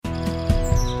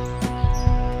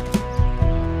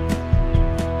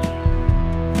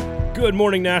Good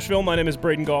morning, Nashville. My name is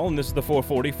Braden Gall, and this is the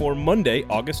 440 for Monday,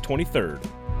 August 23rd.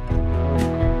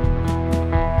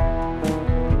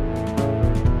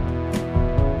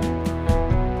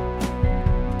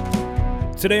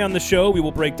 Today on the show, we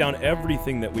will break down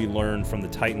everything that we learned from the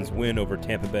Titans' win over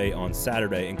Tampa Bay on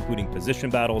Saturday, including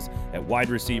position battles at wide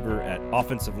receiver, at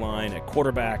offensive line, at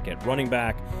quarterback, at running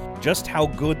back, just how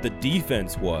good the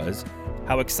defense was,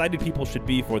 how excited people should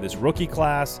be for this rookie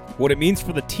class, what it means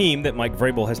for the team that Mike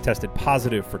Vrabel has tested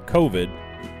positive for COVID,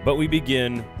 but we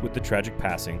begin with the tragic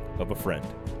passing of a friend.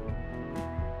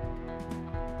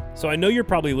 So I know you're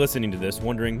probably listening to this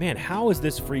wondering, man, how is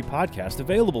this free podcast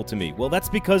available to me? Well, that's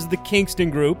because the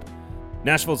Kingston Group,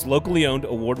 Nashville's locally owned,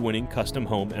 award-winning custom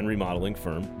home and remodeling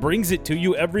firm, brings it to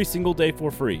you every single day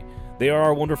for free. They are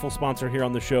our wonderful sponsor here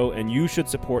on the show, and you should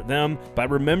support them by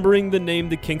remembering the name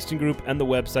The Kingston Group and the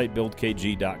website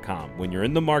buildkg.com. When you're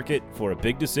in the market for a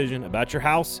big decision about your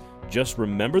house, just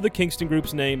remember the Kingston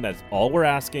Group's name. That's all we're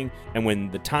asking. And when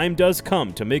the time does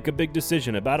come to make a big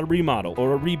decision about a remodel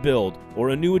or a rebuild or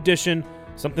a new addition,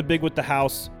 something big with the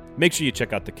house, make sure you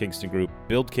check out the Kingston Group,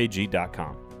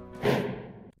 buildkg.com.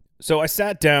 So I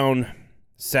sat down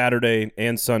Saturday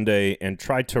and Sunday and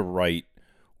tried to write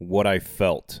what I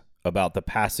felt about the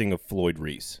passing of Floyd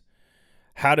Reese.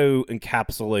 How to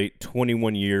encapsulate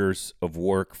 21 years of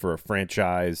work for a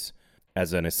franchise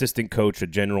as an assistant coach, a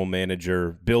general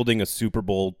manager, building a Super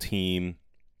Bowl team,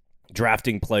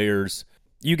 drafting players.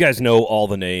 You guys know all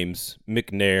the names: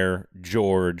 McNair,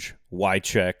 George,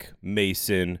 Wycheck,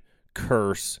 Mason,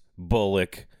 Curse,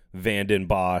 Bullock, Vanden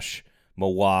Bosch,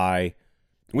 Mawai.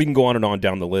 We can go on and on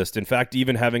down the list. In fact,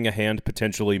 even having a hand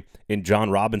potentially in John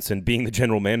Robinson being the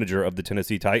general manager of the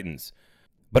Tennessee Titans.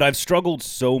 But I've struggled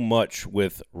so much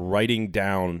with writing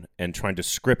down and trying to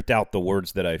script out the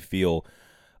words that I feel.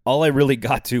 All I really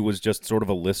got to was just sort of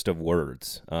a list of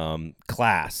words.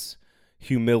 Class,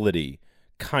 humility,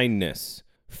 kindness,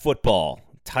 football,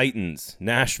 Titans,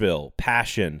 Nashville,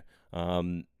 passion,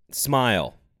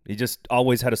 smile. He just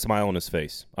always had a smile on his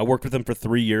face. I worked with him for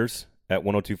 3 years at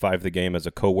 102.5 The Game as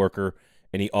a coworker,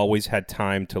 and he always had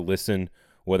time to listen,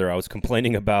 whether I was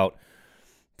complaining about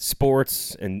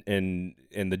sports and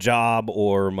the job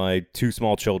or my two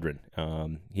small children.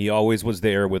 He always was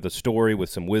there with a story, with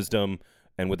some wisdom,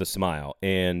 and with a smile.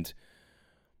 And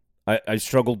I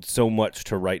struggled so much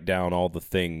to write down all the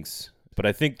things. But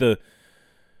I think the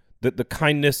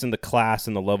kindness and the class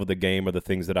and the love of the game are the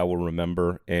things that I will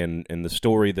remember. And the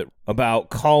story that about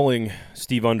calling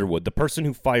Steve Underwood, the person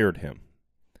who fired him,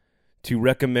 to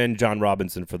recommend John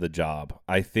Robinson for the job,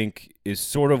 I think is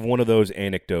sort of one of those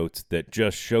anecdotes that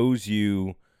just shows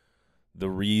you the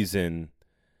reason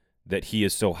that he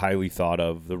is so highly thought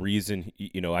of, the reason,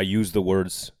 I use the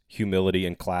words humility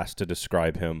and class to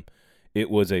describe him. It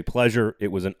was a pleasure.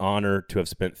 It was an honor to have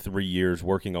spent 3 years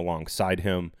working alongside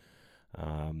him.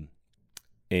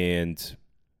 And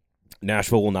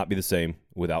Nashville will not be the same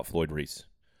without Floyd Reese.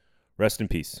 Rest in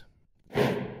peace.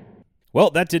 Well,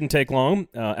 that didn't take long.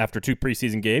 After 2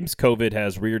 preseason games, COVID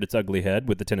has reared its ugly head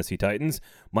with the Tennessee Titans.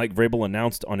 Mike Vrabel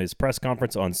announced on his press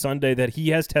conference on Sunday that he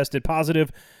has tested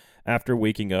positive after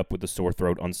waking up with a sore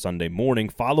throat on Sunday morning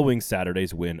following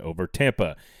Saturday's win over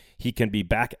Tampa. He can be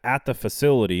back at the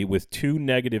facility with 2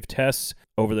 negative tests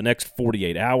over the next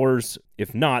 48 hours.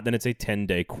 If not, then it's a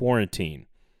 10-day quarantine.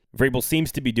 Vrabel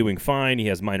seems to be doing fine. He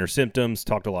has minor symptoms,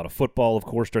 talked a lot of football, of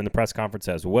course, during the press conference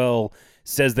as well,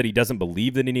 says that he doesn't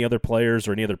believe that any other players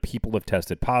or any other people have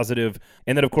tested positive,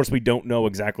 and that, of course, we don't know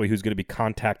exactly who's going to be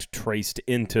contact traced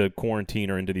into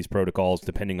quarantine or into these protocols,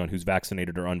 depending on who's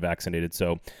vaccinated or unvaccinated.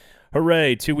 So,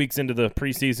 hooray, 2 weeks into the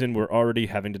preseason, we're already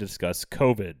having to discuss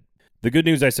COVID. The good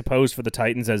news, I suppose, for the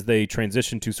Titans as they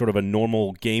transition to sort of a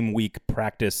normal game week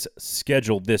practice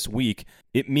schedule this week,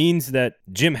 it means that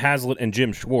Jim Haslett and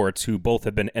Jim Schwartz, who both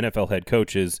have been NFL head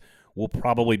coaches, will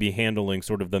probably be handling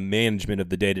sort of the management of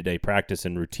the day-to-day practice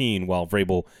and routine while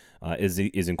Vrabel is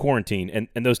in quarantine.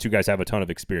 And those two guys have a ton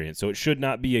of experience. So it should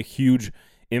not be a huge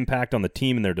impact on the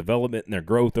team and their development and their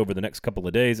growth over the next couple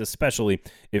of days, especially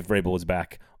if Vrabel is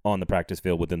back on the practice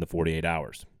field within the 48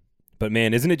 hours. But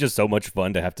man, isn't it just so much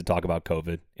fun to have to talk about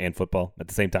COVID and football at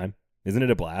the same time? Isn't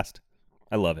it a blast?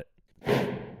 I love it.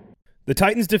 The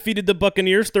Titans defeated the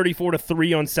Buccaneers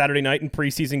 34-3 on Saturday night in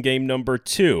preseason game number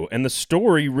 2, and the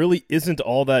story really isn't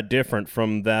all that different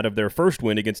from that of their first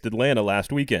win against Atlanta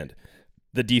last weekend.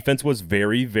 The defense was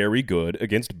very, very good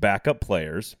against backup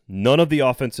players. None of the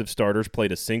offensive starters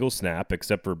played a single snap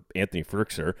except for Anthony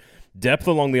Firkser. Depth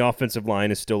along the offensive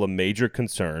line is still a major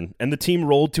concern, and the team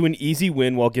rolled to an easy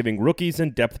win while giving rookies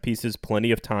and depth pieces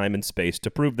plenty of time and space to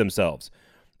prove themselves.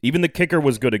 Even the kicker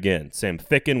was good again. Sam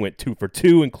Ficken went 2 for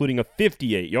 2, including a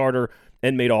 58-yarder,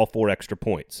 and made all 4 extra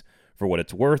points. For what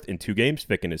it's worth, in 2 games,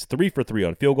 Ficken is 3 for 3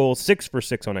 on field goals, 6 for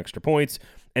 6 on extra points,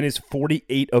 and is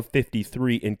 48 of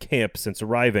 53 in camp since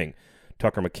arriving.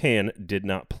 Tucker McCann did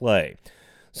not play.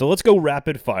 So let's go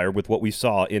rapid fire with what we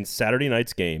saw in Saturday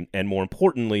night's game, and more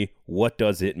importantly, what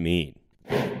does it mean?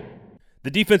 The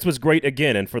defense was great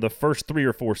again, and for the first 3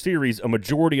 or 4 series, a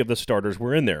majority of the starters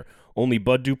were in there. Only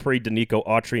Bud Dupree, Danico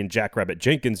Autry, and Jackrabbit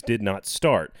Jenkins did not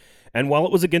start. And while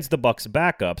it was against the Bucs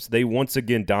backups, they once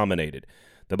again dominated.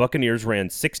 The Buccaneers ran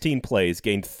 16 plays,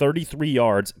 gained 33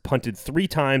 yards, punted 3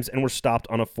 times, and were stopped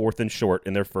on a 4th and short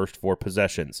in their first 4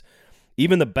 possessions.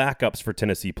 Even the backups for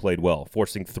Tennessee played well,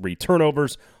 forcing 3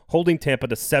 turnovers, holding Tampa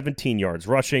to 17 yards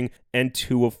rushing, and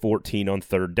 2 of 14 on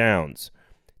third downs.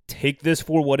 Take this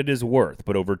for what it is worth,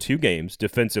 but over 2 games,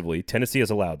 defensively, Tennessee has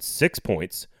allowed 6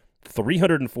 points,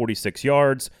 346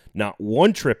 yards, not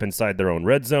 1 trip inside their own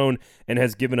red zone, and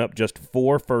has given up just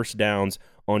 4 first downs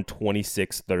on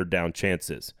 26 third down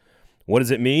chances. What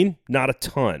does it mean? Not a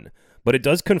ton, but it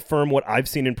does confirm what I've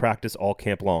seen in practice all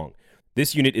camp long.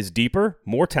 This unit is deeper,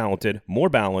 more talented, more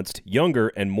balanced, younger,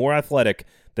 and more athletic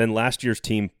than last year's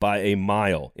team by a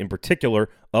mile, in particular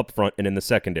up front and in the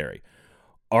secondary.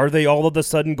 Are they all of a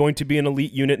sudden going to be an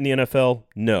elite unit in the NFL?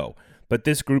 No. But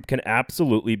this group can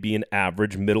absolutely be an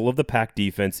average, middle-of-the-pack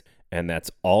defense, and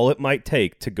that's all it might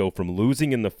take to go from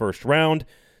losing in the first round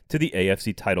to the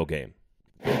AFC title game.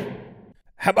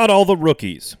 How about all the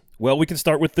rookies? Well, we can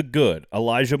start with the good.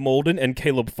 Elijah Molden and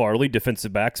Caleb Farley,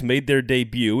 defensive backs, made their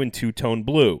debut in two-tone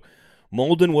blue.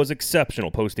 Molden was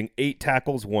exceptional, posting 8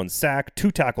 tackles, 1 sack,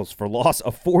 2 tackles for loss,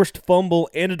 a forced fumble,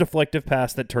 and a deflective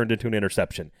pass that turned into an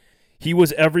interception. He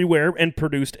was everywhere and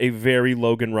produced a very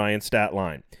Logan Ryan stat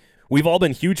line. We've all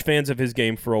been huge fans of his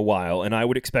game for a while, and I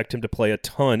would expect him to play a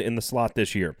ton in the slot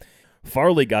this year.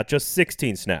 Farley got just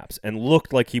 16 snaps and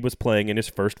looked like he was playing in his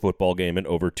first football game in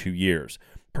over 2 years.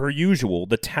 Per usual,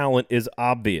 the talent is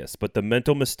obvious, but the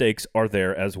mental mistakes are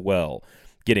there as well.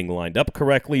 Getting lined up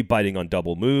correctly, biting on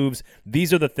double moves,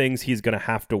 these are the things he's going to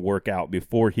have to work out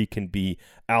before he can be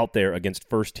out there against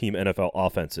first-team NFL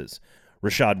offenses.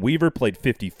 Rashad Weaver played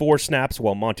 54 snaps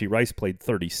while Monty Rice played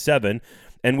 37,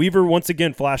 and Weaver once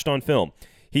again flashed on film.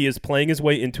 He is playing his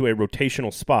way into a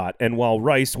rotational spot, and while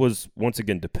Rice was once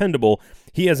again dependable,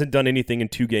 he hasn't done anything in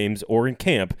 2 games or in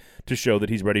camp to show that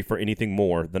he's ready for anything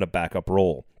more than a backup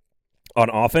role. On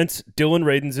offense, Dylan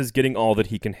Radins is getting all that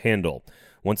he can handle,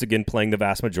 once again playing the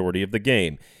vast majority of the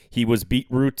game. He was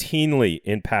beat routinely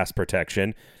in pass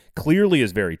protection, clearly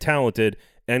is very talented,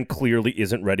 and clearly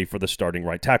isn't ready for the starting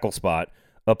right tackle spot,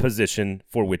 a position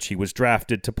for which he was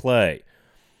drafted to play.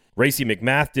 Racey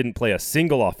McMath didn't play a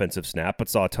single offensive snap, but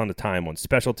saw a ton of time on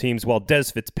special teams, while Des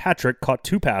Fitzpatrick caught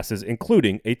 2 passes,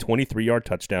 including a 23-yard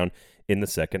touchdown in the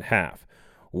second half.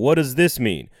 What does this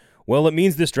mean? Well, it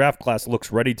means this draft class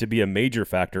looks ready to be a major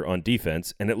factor on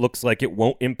defense, and it looks like it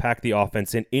won't impact the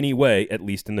offense in any way, at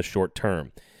least in the short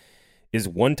term. Is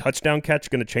 1 touchdown catch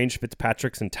going to change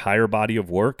Fitzpatrick's entire body of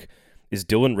work? Is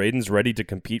Dylan Radins ready to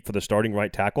compete for the starting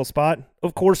right tackle spot?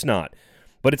 Of course not.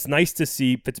 But it's nice to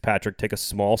see Fitzpatrick take a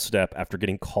small step after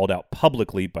getting called out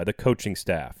publicly by the coaching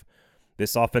staff.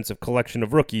 This offensive collection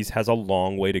of rookies has a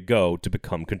long way to go to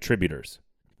become contributors.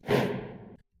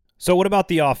 So what about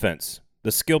the offense?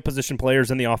 The skill position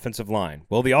players and the offensive line.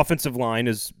 Well, the offensive line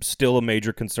is still a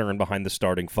major concern behind the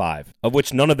starting 5, of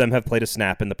which none of them have played a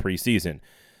snap in the preseason.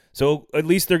 So at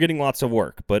least they're getting lots of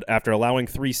work. But after allowing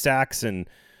 3 sacks and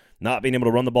not being able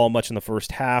to run the ball much in the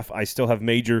first half, I still have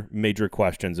major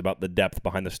questions about the depth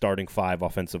behind the starting 5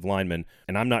 offensive linemen,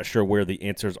 and I'm not sure where the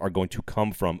answers are going to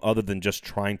come from other than just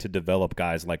trying to develop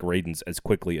guys like Radins as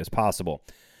quickly as possible.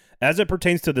 As it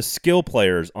pertains to the skill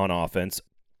players on offense,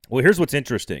 well, here's what's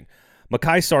interesting.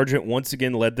 Mekhi Sargent once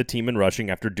again led the team in rushing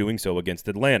after doing so against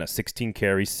Atlanta, 16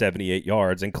 carries, 78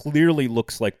 yards, and clearly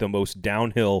looks like the most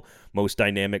downhill, most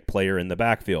dynamic player in the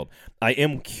backfield. I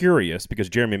am curious because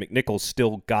Jeremy McNichols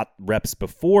still got reps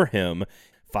before him,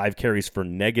 5 carries for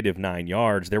 -9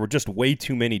 yards. There were just way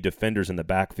too many defenders in the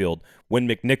backfield when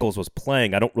McNichols was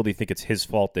playing. I don't really think it's his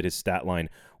fault that his stat line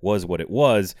was what it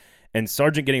was. And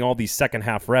Sargent getting all these second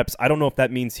half reps, I don't know if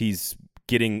that means he's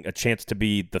getting a chance to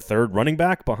be the 3rd running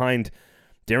back behind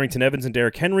Darrington Evans and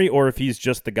Derrick Henry, or if he's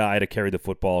just the guy to carry the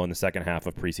football in the second half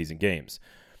of preseason games.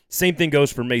 Same thing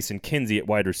goes for Mason Kinsey at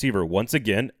wide receiver. Once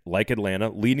again, like Atlanta,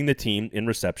 leading the team in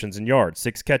receptions and yards.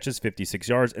 6 catches, 56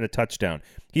 yards, and a touchdown.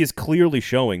 He is clearly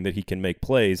showing that he can make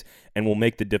plays and will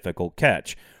make the difficult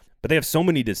catch. But they have so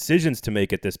many decisions to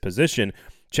make at this position.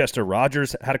 Chester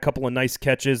Rogers had a couple of nice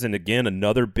catches, and again,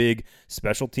 another big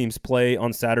special teams play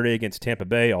on Saturday against Tampa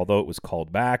Bay, although it was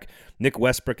called back. Nick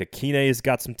Westbrook-Akine has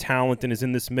got some talent and is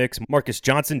in this mix. Marcus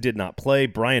Johnson did not play.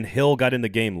 Brian Hill got in the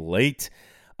game late.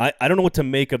 I don't know what to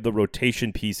make of the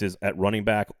rotation pieces at running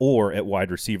back or at wide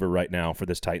receiver right now for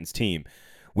this Titans team.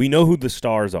 We know who the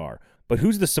stars are, but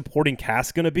who's the supporting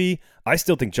cast going to be? I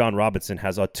still think John Robinson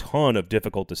has a ton of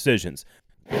difficult decisions.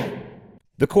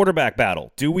 The quarterback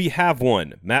battle. Do we have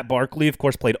one? Matt Barkley, of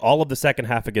course, played all of the second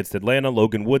half against Atlanta.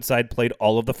 Logan Woodside played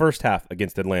all of the first half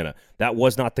against Atlanta. That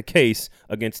was not the case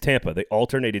against Tampa. They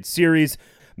alternated series.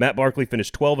 Matt Barkley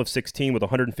finished 12 of 16 with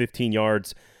 115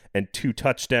 yards and 2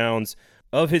 touchdowns.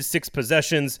 Of his 6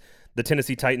 possessions, the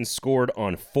Tennessee Titans scored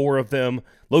on 4 of them.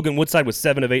 Logan Woodside was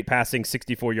 7 of 8 passing,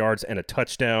 64 yards and a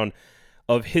touchdown.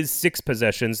 Of his 6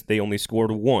 possessions, they only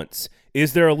scored once.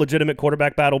 Is there a legitimate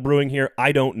quarterback battle brewing here?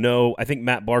 I don't know. I think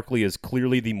Matt Barkley is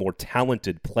clearly the more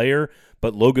talented player,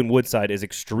 but Logan Woodside is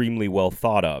extremely well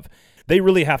thought of. They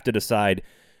really have to decide,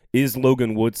 is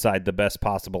Logan Woodside the best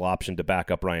possible option to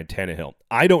back up Ryan Tannehill?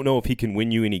 I don't know if he can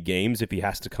win you any games if he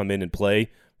has to come in and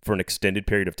play for an extended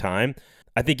period of time.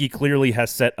 I think he clearly has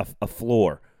set a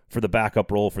floor for the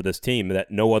backup role for this team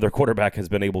that no other quarterback has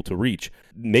been able to reach.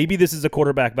 Maybe this is a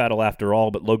quarterback battle after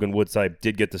all, but Logan Woodside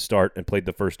did get the start and played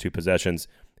the first 2 possessions.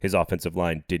 His offensive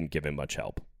line didn't give him much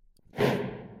help.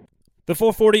 The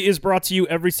 440 is brought to you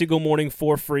every single morning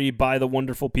for free by the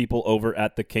wonderful people over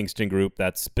at the Kingston Group.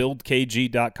 That's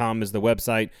buildkg.com is the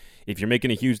website. If you're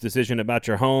making a huge decision about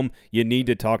your home, you need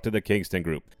to talk to the Kingston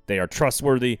Group. They are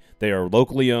trustworthy, they are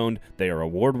locally owned, they are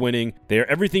award-winning, they are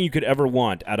everything you could ever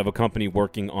want out of a company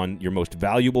working on your most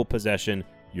valuable possession,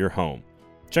 your home.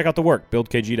 Check out the work,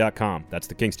 buildkg.com. That's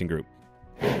the Kingston Group.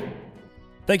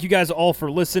 Thank you guys all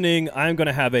for listening. I'm going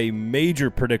to have a major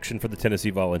prediction for the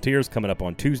Tennessee Volunteers coming up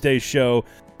on Tuesday's show.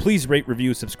 Please rate,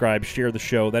 review, subscribe, share the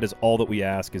show. That is all that we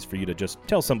ask, is for you to just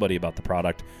tell somebody about the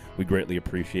product. We greatly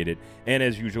appreciate it. And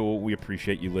as usual, we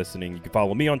appreciate you listening. You can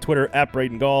follow me on Twitter at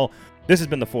Braden Gall. This has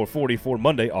been the 440 for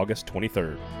Monday, August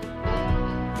 23rd.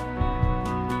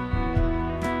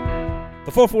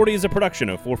 The 440 is a production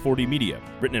of 440 Media,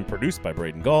 written and produced by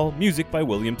Braden Gall, music by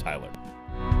William Tyler.